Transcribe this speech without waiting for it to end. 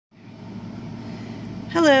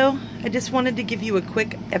Hello, I just wanted to give you a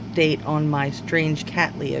quick update on my strange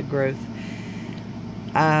Cattleya growth.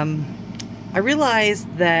 I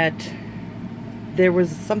realized that there was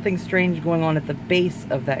something strange going on at the base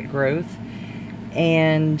of that growth,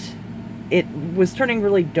 and it was turning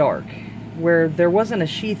really dark. Where there wasn't a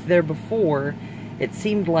sheath there before, it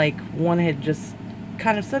seemed like one had just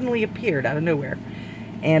kind of suddenly appeared out of nowhere.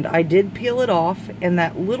 And I did peel it off, and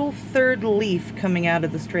that little third leaf coming out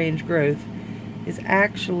of the strange growth is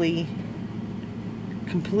actually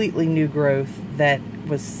completely new growth that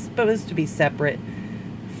was supposed to be separate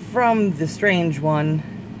from the strange one,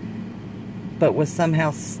 but was somehow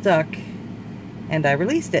stuck, and I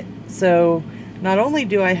released it. So not only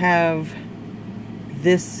do I have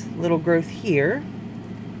this little growth here,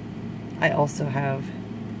 I also have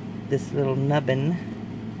this little nubbin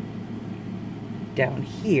down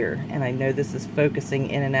here, and I know this is focusing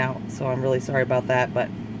in and out, so I'm really sorry about that, but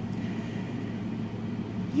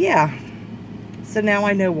yeah, so now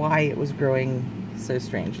I know why it was growing so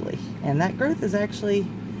strangely. And that growth is actually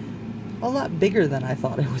a lot bigger than I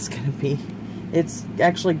thought it was going to be. It's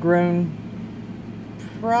actually grown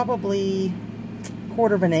probably a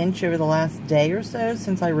quarter of an inch over the last day or so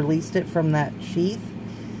since I released it from that sheath.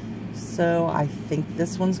 So I think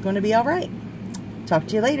this one's going to be all right. Talk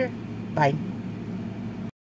to you later. Bye.